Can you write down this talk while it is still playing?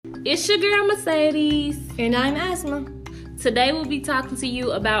It's your girl Mercedes. And I'm Asma. Today we'll be talking to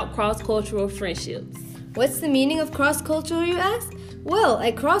you about cross-cultural friendships. What's the meaning of cross-cultural, you ask? Well,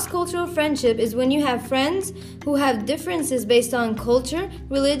 a cross-cultural friendship is when you have friends who have differences based on culture,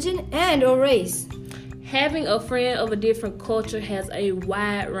 religion, and or race. Having a friend of a different culture has a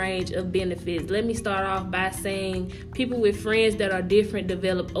wide range of benefits. Let me start off by saying people with friends that are different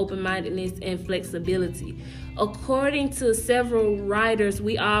develop open-mindedness and flexibility. According to several writers,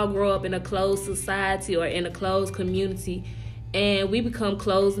 we all grow up in a closed society or in a closed community, and we become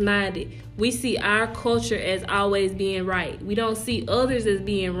closed-minded. We see our culture as always being right. We don't see others as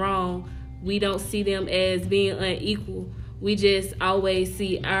being wrong. We don't see them as being unequal. We just always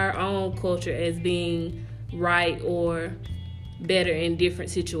see our own culture as being right or better in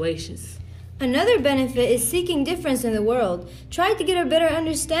different situations. Another benefit is seeking difference in the world. Try to get a better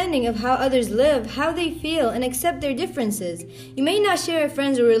understanding of how others live, how they feel, and accept their differences. You may not share a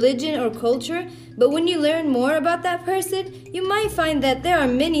friend's religion or culture, but when you learn more about that person, you might find that there are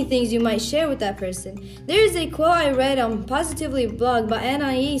many things you might share with that person. There is a quote I read on Positively blog by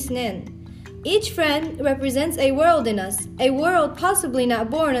Anais Nin. Each friend represents a world in us, a world possibly not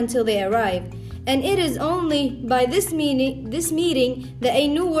born until they arrive. And it is only by this meeting that a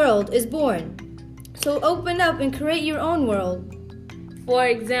new world is born. So open up and create your own world. For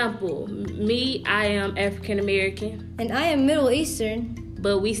example, me, I am African American. And I am Middle Eastern.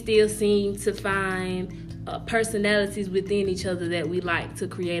 But we still seem to find personalities within each other that we like to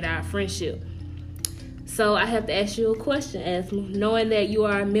create our friendship. So I have to ask you a question, Asma. Knowing that you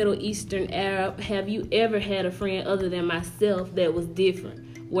are a Middle Eastern Arab, have you ever had a friend other than myself that was different?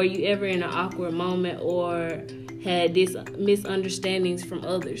 Were you ever in an awkward moment or had misunderstandings from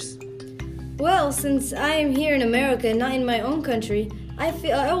others? Well, since I am here in America and not in my own country, I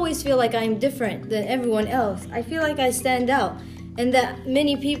always feel like I'm different than everyone else. I feel like I stand out and that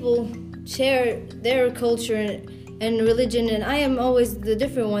many people share their culture and religion, and I am always the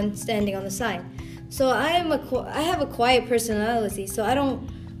different one standing on the side. So I have a quiet personality, so I'm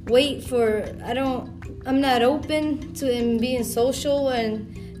not open to being social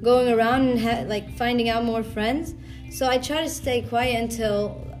and going around and finding out more friends. So I try to stay quiet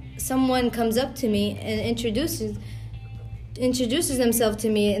until someone comes up to me and introduces themselves to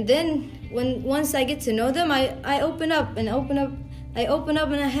me, and then once I get to know them, I open up and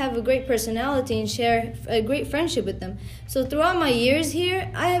I have a great personality and share a great friendship with them. So throughout my years here,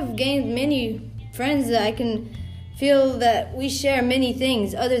 I have gained many friends that I can feel that we share many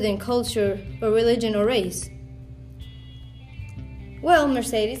things other than culture or religion or race. Well,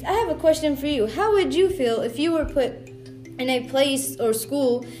 Mercedes, I have a question for you. How would you feel if you were put in a place or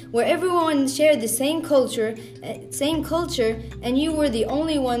school where everyone shared the same culture, and you were the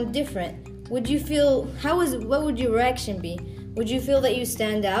only one different? What would your reaction be? Would you feel that you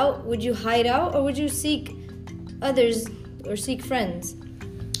stand out? Would you hide out? Or would you seek others or seek friends?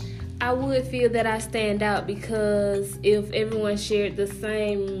 I would feel that I stand out, because if everyone shared the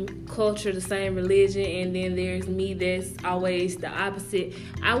same culture, the same religion, and then there's me that's always the opposite,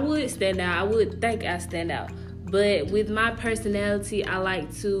 I would stand out. I would think I stand out. But with my personality, I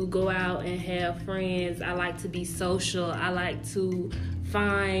like to go out and have friends. I like to be social. I like to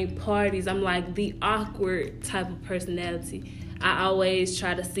find parties. I'm like the awkward type of personality. I always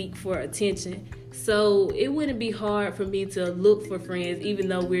try to seek for attention. So it wouldn't be hard for me to look for friends. Even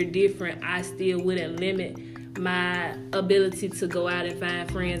though we're different, I still wouldn't limit my ability to go out and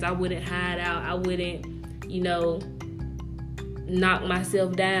find friends. I wouldn't hide out. I wouldn't, knock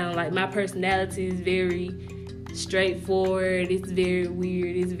myself down. Like, my personality is very straightforward. It's very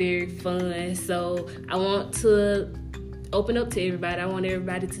weird. It's very fun. So I want to open up to everybody. I want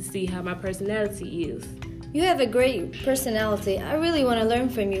everybody to see how my personality is. You have a great personality. I really want to learn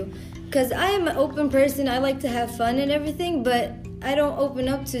from you. Because I am an open person. I like to have fun and everything, but I don't open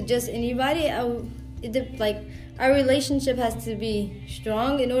up to just anybody. Our relationship has to be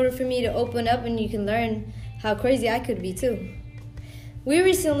strong in order for me to open up, and you can learn how crazy I could be too. We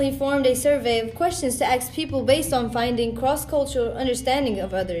recently formed a survey of questions to ask people based on finding cross-cultural understanding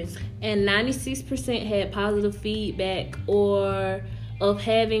of others. And 96% had positive feedback of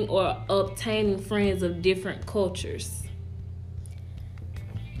having or obtaining friends of different cultures.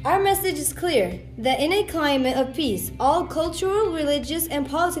 Our message is clear, that in a climate of peace, all cultural, religious, and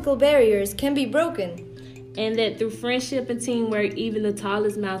political barriers can be broken. And that through friendship and teamwork, even the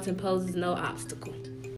tallest mountain poses no obstacle.